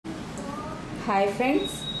Hi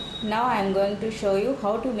friends, now I am going to show you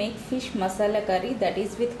how to make fish masala curry, that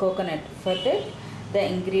is with coconut. For that, the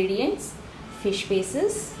ingredients: fish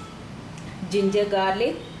pieces, ginger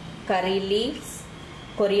garlic, curry leaves,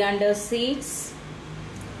 coriander seeds,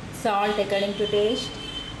 salt according to taste,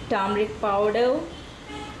 turmeric powder,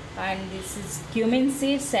 and this is cumin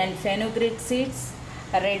seeds and fenugreek seeds,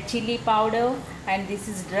 red chili powder, and this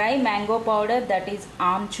is dry mango powder, that is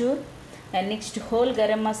amchur. And next, whole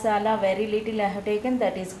garam masala, very little I have taken,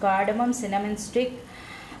 that is cardamom, cinnamon stick,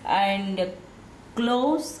 and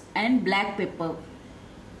cloves and black pepper.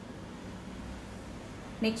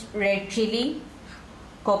 Next, red chili,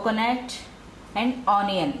 coconut and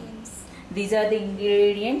onion. These are the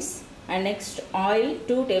ingredients. And next, oil,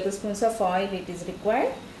 2 tablespoons of oil it is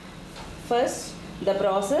required. First, the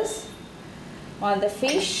process on the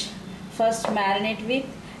fish. First, marinate with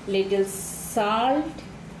little salt.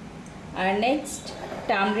 And next,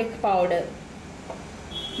 turmeric powder.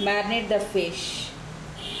 Marinate the fish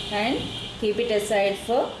and keep it aside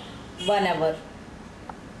for 1 hour.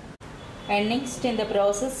 And next, in the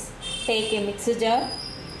process, take a mixer jar.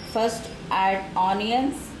 First, add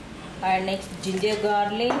onions, and next ginger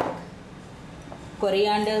garlic,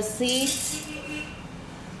 coriander seeds,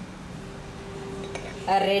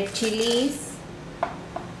 red chilies,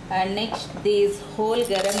 and next this whole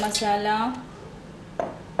garam masala,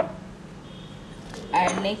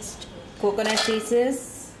 and next coconut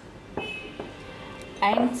pieces,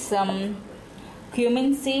 and some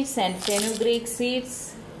cumin seeds and fenugreek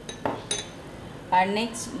seeds, and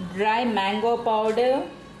next dry mango powder,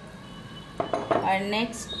 and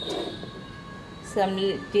next some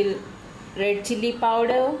little red chili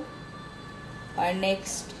powder, and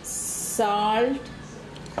next salt,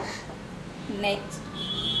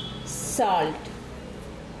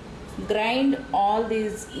 grind all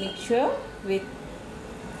this mixture with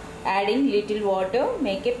adding little water,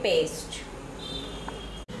 make a paste.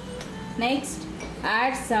 Next,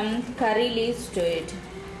 add some curry leaves to it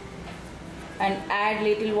and add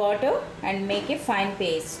little water and make a fine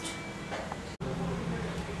paste.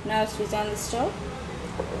 Now switch on the stove,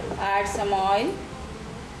 add some oil.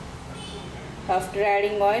 After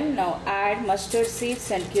adding oil, now add mustard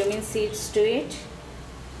seeds and cumin seeds to it.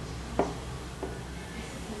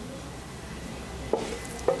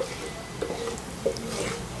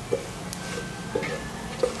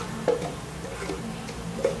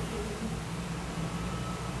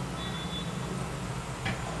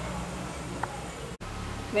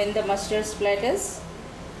 When the mustard splatters,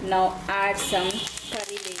 now add some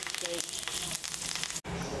curry leaves to it.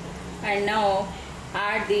 And now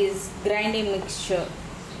add this grinding mixture,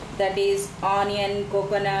 that is onion,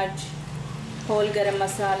 coconut, whole garam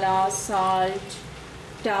masala, salt,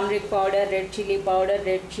 turmeric powder, red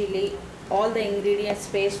chili, all the ingredients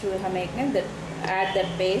paste we have made, that add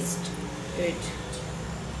that paste to it.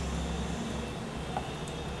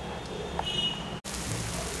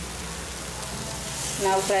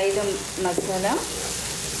 Now fry the masala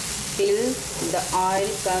till the oil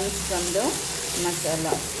comes from the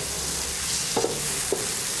masala.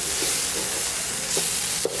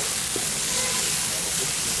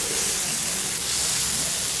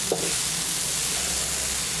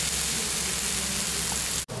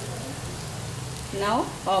 Now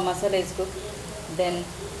our masala is cooked. Then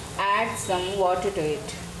add some water to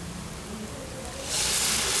it.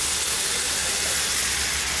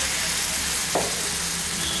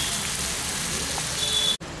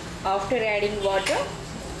 After adding water,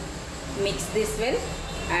 mix this well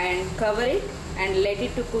and cover it and let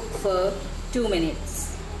it to cook for 2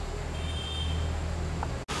 minutes.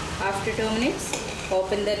 After 2 minutes,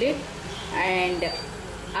 open the lid and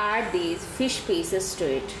add these fish pieces to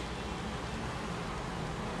it.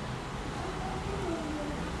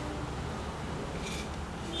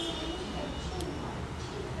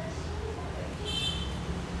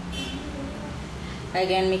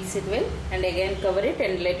 Again mix it well and again cover it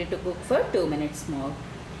and let it to cook for 2 minutes more.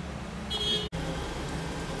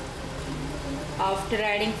 After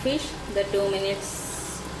adding fish, the 2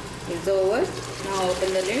 minutes is over. Now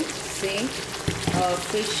open the lid. See, our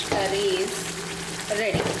fish curry is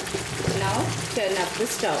ready. Now turn up the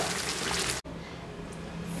stove.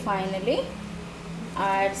 Finally,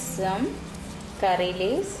 add some curry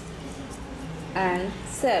leaves and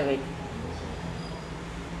serve it.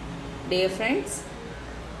 Dear friends,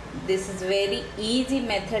 this is very easy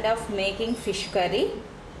method of making fish curry,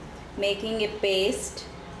 making a paste,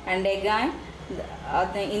 and again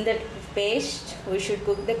in the paste we should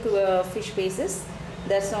cook the fish pieces.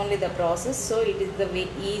 That's only the process. So it is the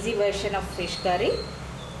easy version of fish curry.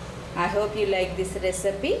 I hope you like this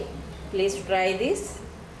recipe. Please try this.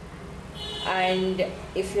 and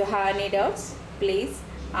if you have any doubts, please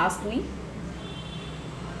ask me.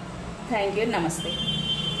 Thank you. Namaste.